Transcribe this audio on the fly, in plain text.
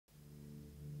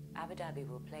Abu Dhabi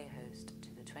will play host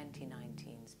to the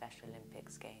 2019 Special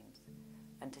Olympics Games,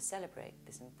 and to celebrate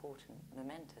this important,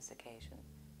 momentous occasion,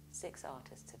 6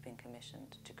 artists have been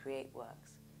commissioned to create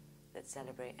works that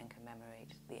celebrate and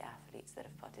commemorate the athletes that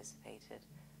have participated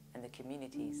and the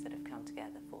communities that have come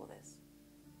together for this.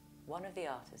 One of the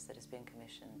artists that has been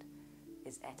commissioned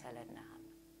is Etel Adnan,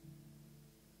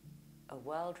 a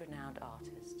world-renowned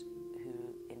artist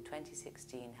who in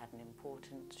 2016 had an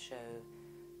important show,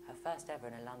 her first ever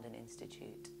in a London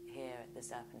institute, here at the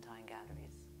Serpentine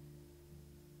Galleries.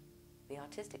 The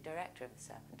artistic director of the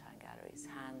Serpentine Galleries,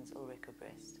 Ulrich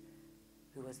Obrist,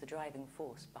 who was the driving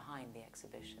force behind the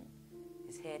exhibition,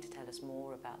 is here to tell us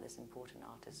more about this important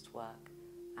artist's work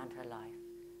and her life,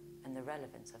 and the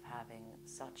relevance of having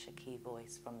such a key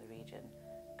voice from the region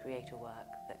create a work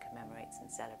that commemorates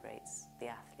and celebrates the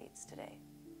athletes today.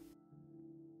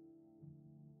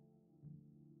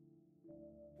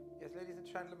 Yes, ladies and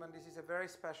gentlemen, this is a very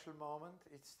special moment.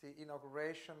 It's the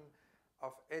inauguration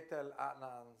of Etel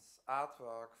Adnan's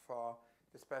artwork for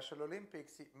the Special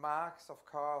Olympics. It marks, of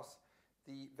course,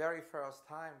 the very first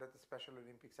time that the Special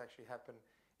Olympics actually happen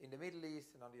in the Middle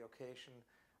East, and on the occasion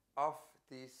of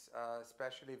this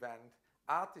special event,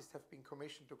 artists have been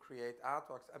commissioned to create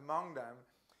artworks. Among them,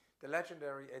 the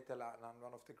legendary Etel Adnan,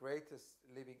 one of the greatest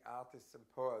living artists and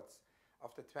poets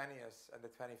of the 20th and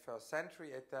the 21st century.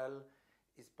 Etel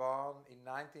is born in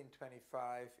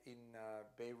 1925 in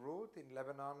Beirut, in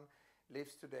Lebanon,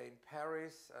 lives today in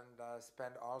Paris, and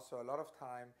spent also a lot of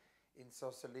time in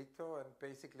Sausalito, and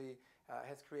basically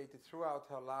has created throughout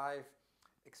her life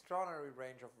extraordinary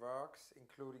range of works,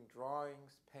 including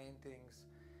drawings, paintings,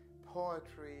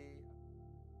 poetry.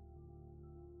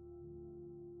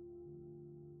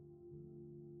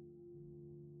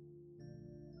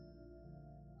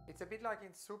 It's a bit like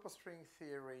in superstring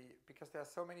theory, because there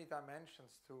are so many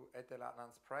dimensions to Etel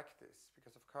Adnan's practice,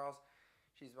 because of course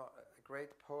she's a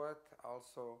great poet,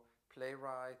 also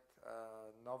playwright,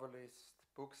 novelist.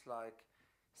 Books like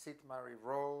Sid Mary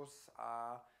Rose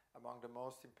are among the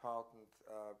most important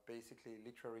basically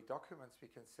literary documents we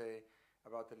can say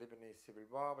about the Lebanese Civil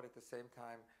War, but at the same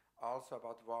time also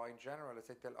about war in general.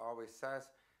 As Etel always says,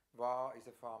 war is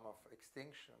a form of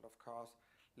extinction, and of course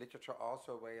literature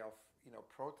also a way of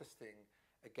protesting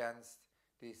against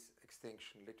this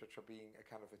extinction, literature being a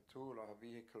kind of a tool or a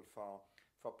vehicle for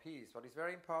peace. What is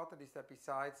very important is that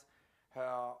besides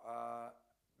her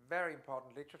very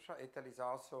important literature, Etel is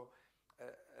also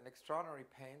an extraordinary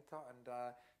painter, and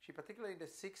she particularly in the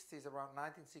 60s, around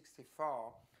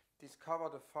 1964,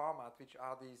 discovered a format which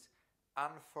are these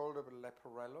unfoldable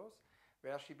leporellos,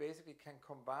 where she basically can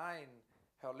combine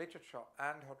her literature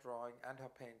and her drawing and her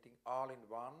painting all in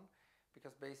one,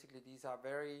 because basically these are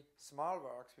very small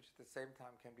works which at the same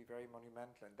time can be very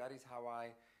monumental. And that is how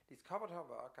I discovered her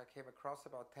work. I came across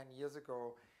about 10 years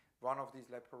ago one of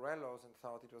these leporellos and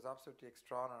thought it was absolutely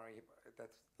extraordinary.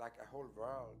 That's like a whole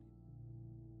world.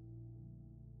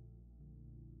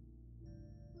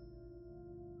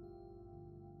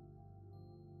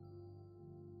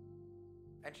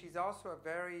 And she's also a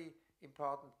very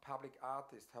important public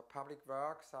artist. Her public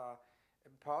works are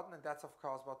important, and that's of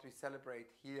course what we celebrate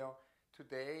here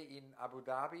today in Abu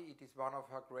Dhabi. It is one of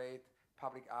her great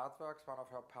public artworks, one of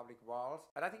her public walls.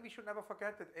 And I think we should never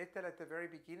forget that Etel at the very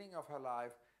beginning of her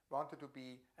life wanted to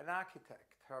be an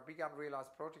architect. Her big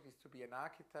unrealized project is to be an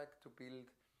architect, to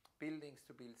build buildings,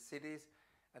 to build cities,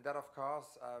 and that of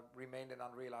course remained an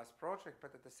unrealized project,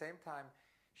 but at the same time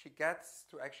she gets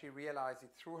to actually realize it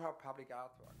through her public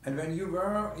artwork. And when you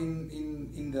were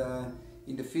in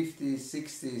the 50s,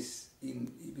 60s,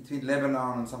 between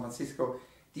Lebanon and San Francisco,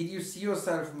 did you see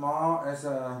yourself more as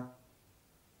a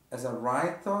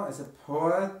writer, as a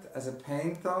poet, as a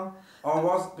painter, or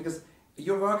was, because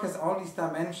your work has all these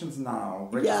dimensions now,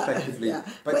 retrospectively,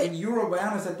 but in your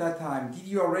awareness at that time, did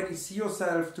you already see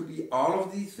yourself to be all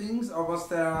of these things, or was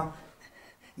there...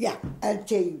 Yeah, I'll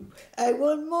tell you. I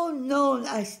was more known,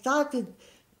 I started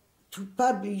to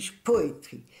publish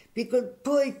poetry, because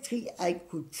poetry I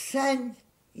could send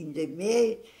in the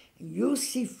mail.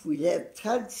 Yusuf will have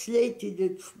translated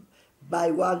it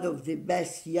by one of the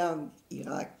best young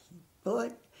Iraqi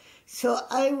poets. So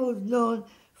I was known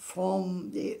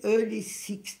from the early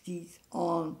 60s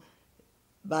on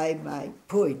by my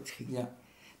poetry. Yeah.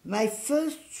 My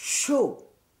first show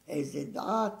as an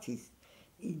artist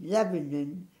in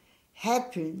Lebanon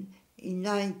happened in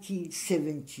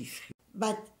 1973.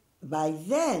 But by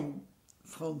then,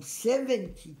 from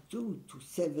 72 to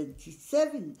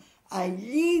 77, I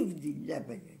lived in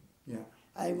Lebanon. Yeah.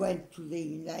 I went to the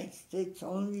United States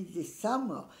only this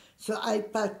summer. So I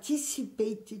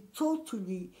participated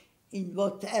totally in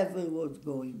whatever was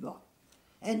going on.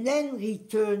 and then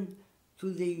returned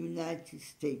to the United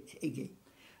States again.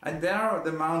 And there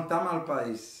the Mount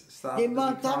Tamalpais started. The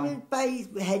Mount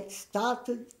Tamalpais had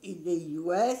started in the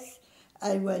US.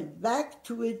 I went back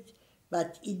to it,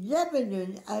 but in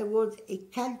Lebanon I was a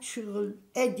cultural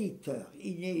editor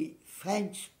in a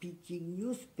French-speaking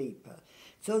newspaper.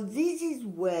 So this is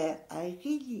where I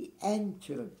really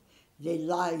entered the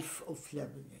life of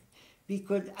Lebanon,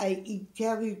 because I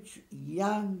encourage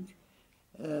young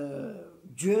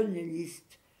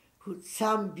journalists who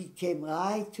some became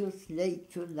writers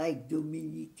later, like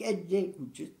Dominique Edley, who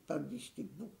just published a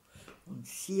book on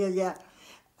Syria,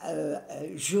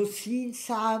 Jocelyn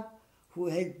Saab, who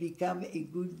had become a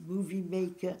good movie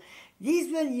maker.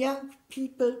 These were young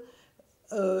people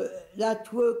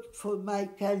that worked for my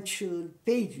cultural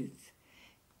pages.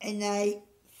 And I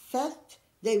felt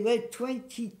they were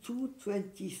 22,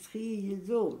 23 years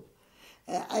old.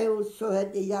 I also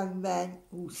had a young man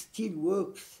who still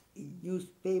works in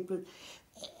newspapers.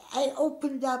 I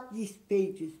opened up these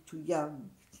pages to young.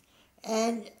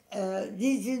 And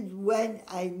this is when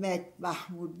I met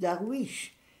Mahmoud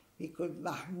Darwish, because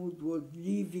Mahmoud was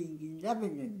living in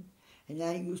Lebanon. And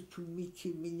I used to meet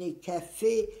him in a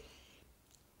cafe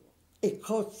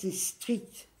across the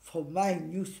street from my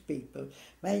newspaper.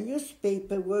 My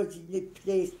newspaper was in a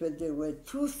place where there were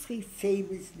 2, 3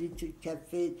 famous little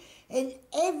cafes, and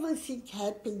everything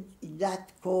happened in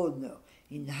that corner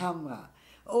in Hamra.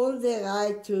 All the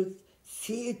writers,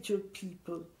 theater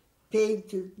people,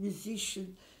 painters,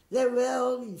 musicians, they were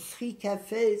all in 3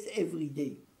 cafes every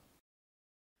day.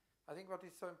 I think what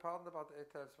is so important about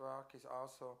Etel's work is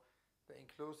also the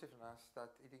inclusiveness, that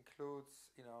it includes,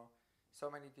 so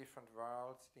many different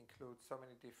worlds, it includes so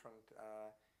many different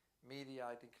media,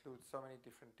 it includes so many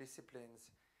different disciplines.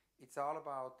 It's all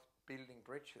about building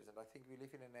bridges, and I think we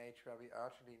live in an age where we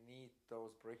urgently need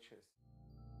those bridges.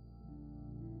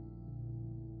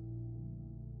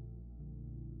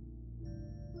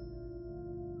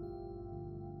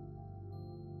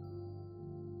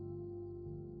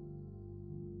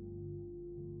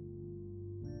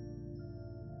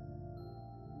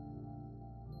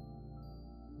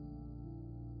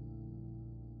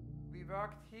 We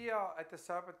worked here at the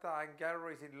Serpentine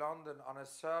Galleries in London on a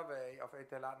survey of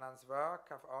Etel Adnan's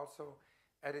work. I've also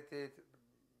edited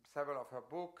several of her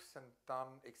books and done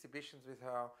exhibitions with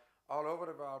her all over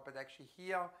the world, but actually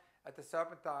here at the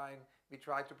Serpentine we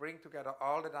try to bring together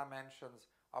all the dimensions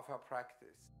of her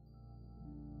practice.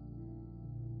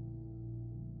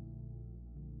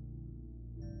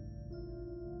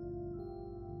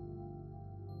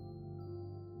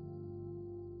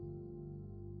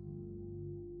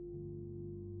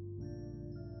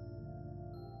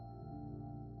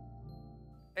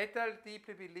 Etel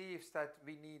deeply believes that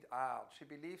we need art. She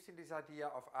believes in this idea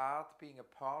of art being a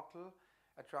portal,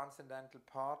 a transcendental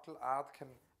portal. Art can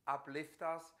uplift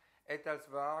us. Etel's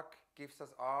work gives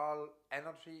us all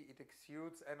energy, it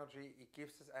exudes energy, it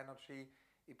gives us energy,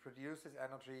 it produces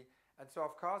energy. And so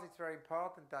of course it's very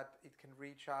important that it can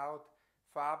reach out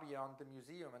far beyond the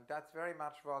museum, and that's very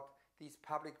much what these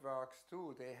public works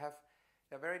do.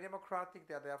 They're very democratic,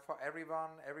 they're there for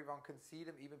everyone can see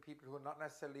them, even people who are not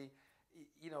necessarily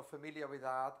familiar with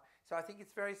art. So I think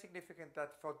it's very significant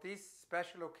that for this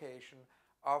special occasion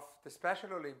of the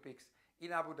Special Olympics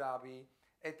in Abu Dhabi,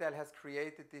 Etel has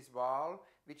created this wall,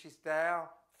 which is there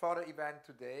for the event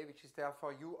today, which is there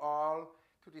for you all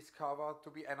to discover, to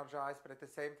be energized, but at the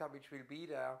same time which will be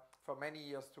there for many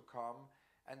years to come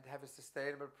and have a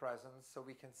sustainable presence, so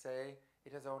we can say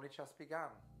it has only just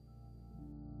begun.